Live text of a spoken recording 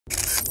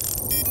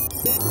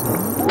Hey,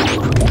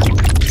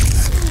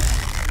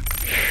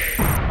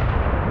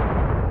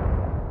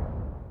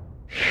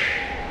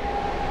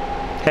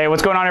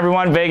 what's going on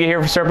everyone? Vega here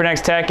for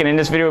SerpentX Tech, and in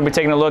this video we'll be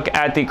taking a look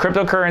at the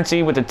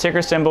cryptocurrency with the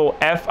ticker symbol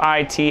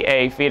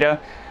FITA,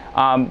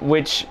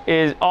 which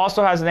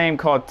also has a name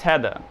called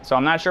Theta. So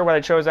I'm not sure why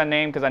they chose that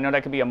name, because I know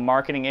that could be a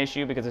marketing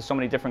issue because there's so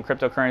many different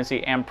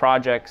cryptocurrency and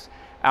projects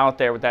out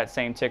there with that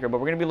same ticker. But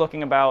we're going to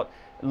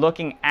be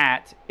looking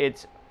at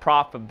its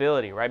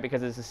profitability, right?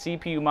 Because it's a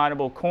CPU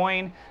mineable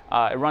coin.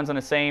 It runs on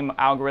the same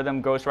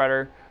algorithm,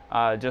 Ghostwriter,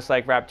 just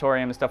like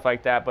Raptorium and stuff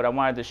like that, but I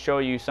wanted to show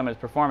you some of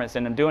its performance,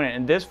 and I'm doing it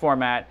in this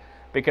format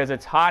because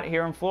it's hot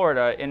here in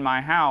Florida in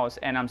my house,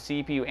 and I'm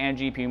CPU and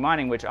GPU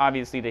mining, which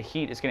obviously the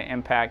heat is going to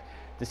impact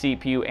the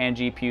CPU and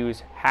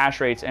GPU's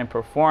hash rates and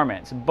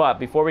performance. But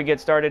before we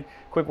get started,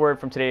 quick word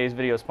from today's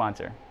video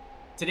sponsor.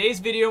 Today's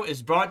video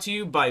is brought to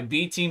you by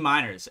BT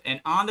Miners,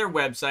 and on their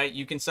website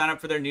you can sign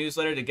up for their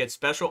newsletter to get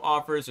special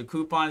offers or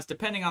coupons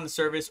depending on the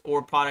service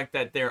or product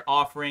that they're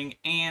offering.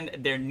 And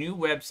their new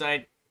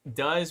website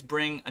does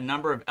bring a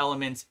number of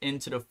elements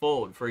into the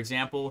fold. For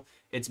example,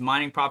 its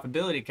mining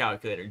profitability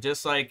calculator.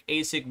 Just like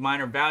ASIC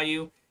miner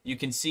value, you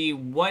can see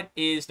what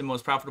is the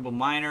most profitable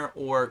miner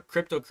or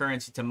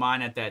cryptocurrency to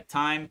mine at that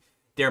time.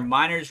 Their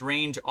miners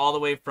range all the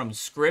way from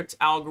script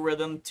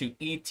algorithm to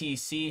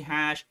ETC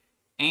hash,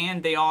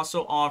 and they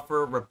also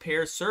offer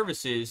repair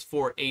services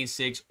for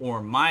ASICs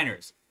or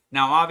miners.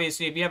 Now,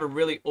 obviously, if you have a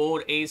really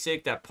old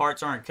ASIC that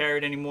parts aren't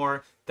carried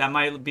anymore, that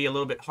might be a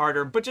little bit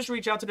harder, but just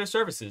reach out to their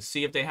services.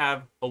 See if they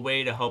have a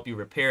way to help you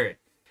repair it.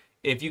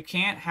 If you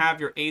can't have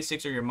your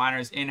ASICs or your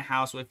miners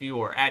in-house with you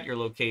or at your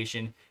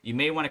location, you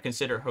may want to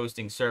consider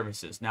hosting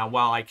services. Now,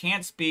 while I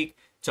can't speak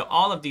to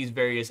all of these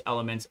various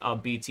elements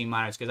of BT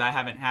Miners because I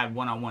haven't had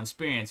one-on-one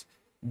experience,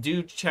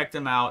 do check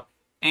them out.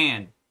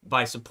 And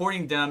by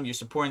supporting them, you're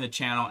supporting the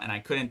channel, and I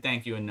couldn't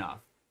thank you enough.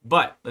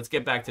 But let's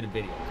get back to the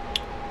video.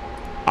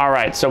 All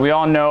right, so we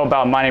all know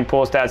about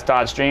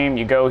miningpoolstats.stream.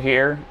 You go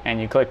here and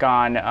you click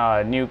on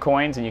new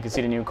coins, and you can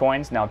see the new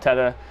coins. Now,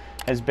 Theta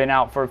has been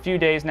out for a few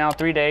days now,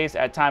 3 days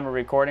at time of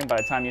recording. By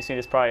the time you see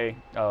this, probably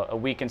a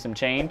week and some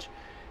change.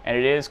 And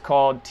it is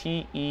called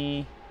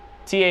THETA,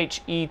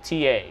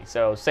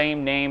 so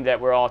same name that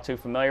we're all too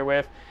familiar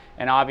with.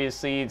 And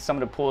obviously, some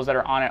of the pools that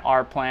are on it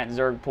are Plant,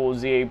 Zerg Pool,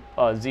 Z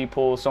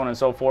Pool, so on and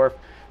so forth.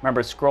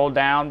 Remember, scroll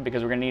down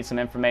because we're going to need some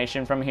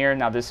information from here.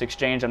 Now, this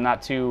exchange I'm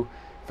not too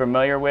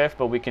familiar with,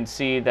 but we can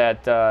see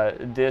that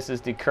this is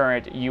the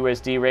current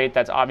USD rate.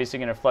 That's obviously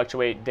going to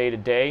fluctuate day to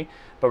day,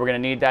 but we're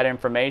going to need that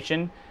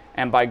information.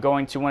 And by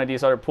going to one of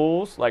these other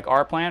pools like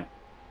our plant,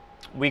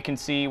 we can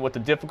see what the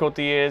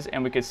difficulty is,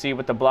 and we can see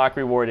what the block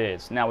reward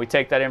is. Now we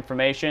take that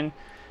information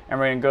and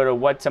we're going to go to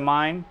what to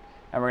mine,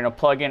 and we're going to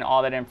plug in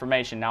all that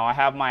information. Now I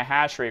have my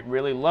hash rate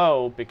really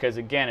low because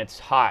again it's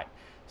hot.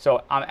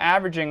 So I'm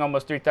averaging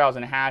almost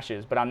 3,000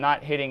 hashes, but I'm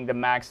not hitting the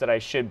max that I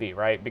should be,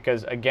 right?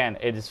 Because again,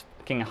 it is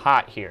fucking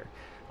hot here.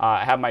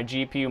 I have my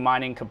GPU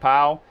mining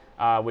kapow,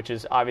 which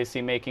is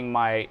obviously making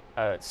my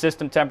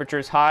system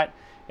temperatures hot.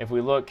 If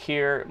we look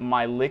here,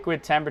 my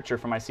liquid temperature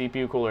for my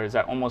CPU cooler is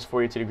at almost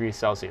 42 degrees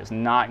Celsius.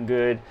 Not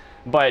good,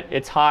 but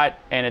it's hot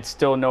and it's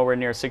still nowhere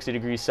near 60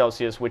 degrees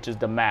Celsius, which is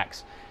the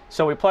max.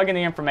 So we plug in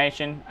the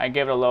information. I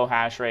give it a low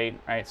hash rate,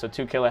 right? So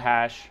 2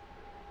 kilohash,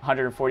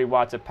 140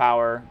 watts of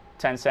power,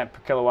 10 cents per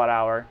kilowatt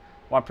hour,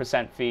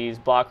 1% fees,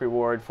 block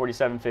reward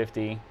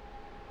 47.50.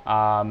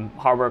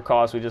 Hardware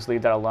cost, we just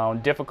leave that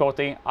alone.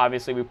 Difficulty,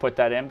 obviously we put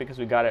that in because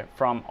we got it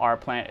from our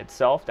plant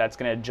itself. That's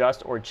going to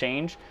adjust or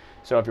change.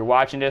 So if you're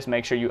watching this,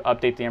 make sure you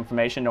update the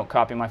information. Don't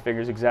copy my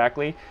figures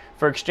exactly.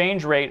 For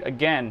exchange rate,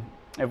 again,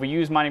 if we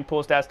use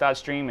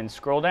miningpoolstats.stream and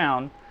scroll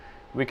down,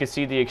 we can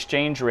see the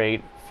exchange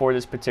rate for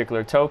this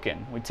particular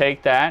token. We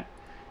take that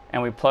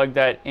and we plug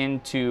that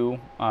into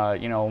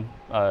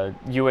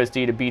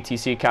USD to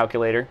BTC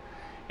calculator,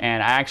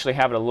 and I actually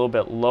have it a little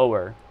bit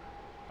lower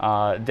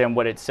than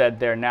what it said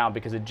there now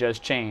because it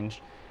just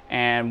changed.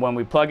 And when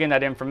we plug in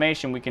that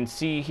information, we can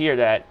see here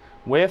that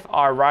with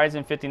our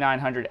Ryzen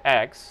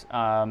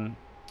 5900X,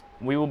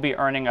 we will be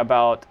earning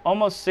about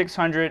almost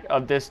 600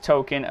 of this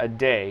token a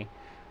day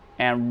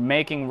and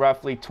making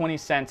roughly 20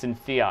 cents in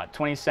fiat,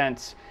 20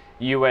 cents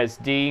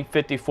USD,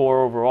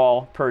 54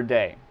 overall per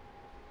day.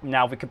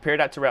 Now, if we compare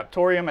that to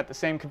Raptorium at the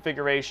same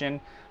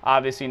configuration,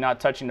 obviously not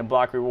touching the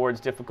block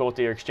rewards,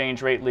 difficulty, or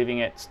exchange rate, leaving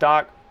it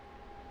stock.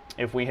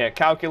 If we hit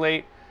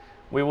calculate,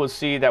 we will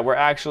see that we're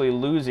actually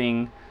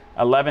losing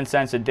 11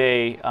 cents a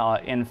day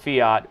in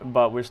fiat,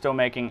 but we're still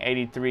making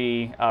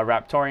 83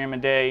 Raptorium a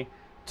day,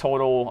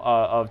 total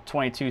of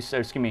 22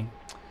 cents.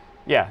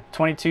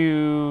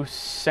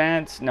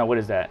 No, what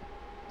is that?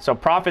 So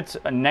profit's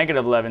a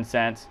negative 11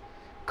 cents.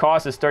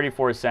 Cost is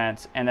 34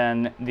 cents, and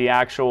then the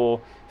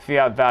actual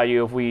fiat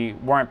value, if we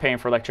weren't paying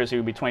for electricity,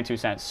 would be 22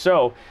 cents.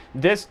 So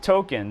this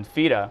token,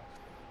 FITA,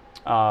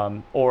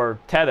 or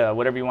Theta,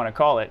 whatever you want to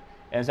call it,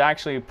 is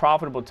actually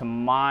profitable to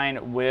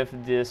mine with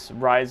this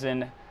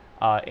Ryzen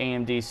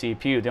AMD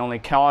CPU. The only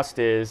cost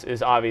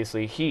is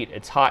obviously heat.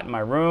 It's hot in my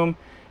room,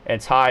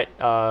 It's hot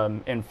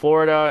in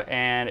Florida,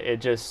 and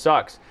it just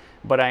sucks.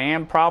 But I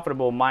am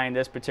profitable mining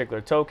this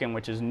particular token,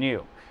 which is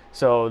new.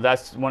 So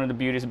that's one of the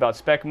beauties about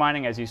spec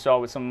mining, as you saw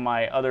with some of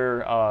my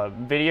other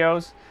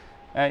videos.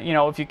 You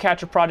know, if you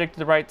catch a project at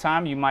the right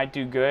time, you might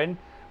do good.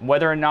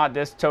 Whether or not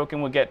this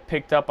token will get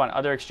picked up on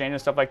other exchanges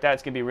and stuff like that,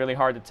 it's going to be really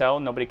hard to tell.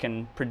 Nobody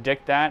can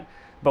predict that.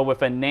 But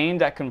with a name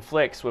that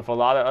conflicts with a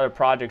lot of other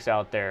projects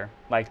out there,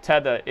 like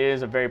Theta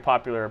is a very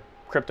popular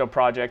crypto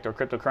project or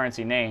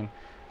cryptocurrency name,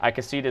 I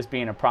could see this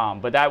being a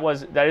problem. But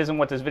that isn't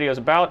what this video is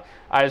about.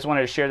 I just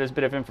wanted to share this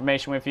bit of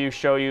information with you,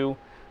 show you,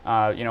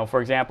 you know, for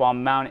example,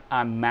 I'm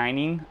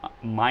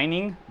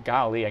mining,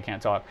 golly, I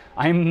can't talk.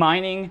 I'm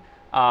mining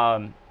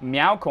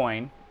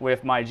Meowcoin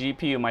with my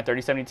GPU, my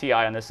 3070 Ti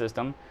on this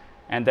system.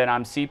 And then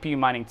I'm CPU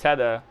mining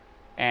Theta,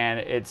 and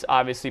it's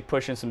obviously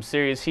pushing some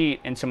serious heat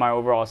into my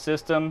overall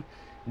system.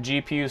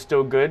 GPU is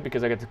still good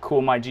because I get to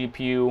cool my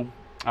GPU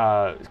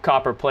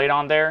copper plate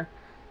on there.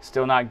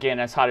 Still not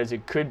getting as hot as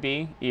it could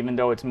be, even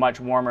though it's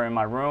much warmer in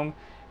my room.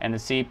 And the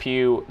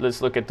CPU,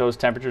 let's look at those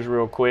temperatures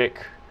real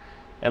quick.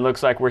 It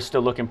looks like we're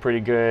still looking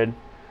pretty good,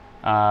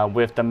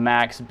 with the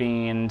max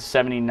being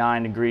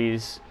 79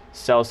 degrees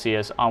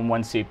Celsius on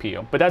one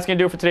CPU. But that's gonna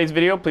do it for today's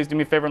video. Please do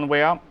me a favor on the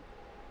way out.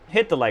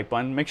 Hit the like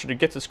button, make sure to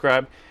get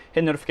subscribed, hit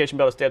the notification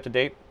bell to stay up to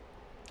date,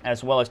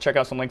 as well as check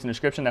out some links in the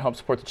description that help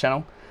support the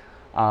channel.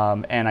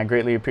 And I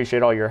greatly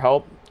appreciate all your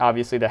help.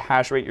 Obviously, the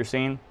hash rate you're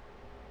seeing,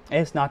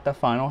 it's not the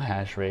final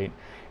hash rate.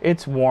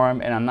 It's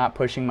warm, and I'm not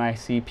pushing my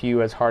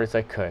CPU as hard as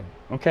I could,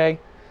 okay?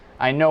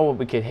 I know what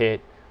we could hit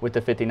with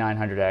the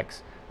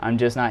 5900X. I'm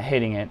just not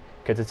hitting it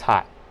because it's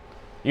hot.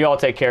 You all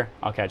take care.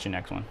 I'll catch you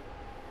next one.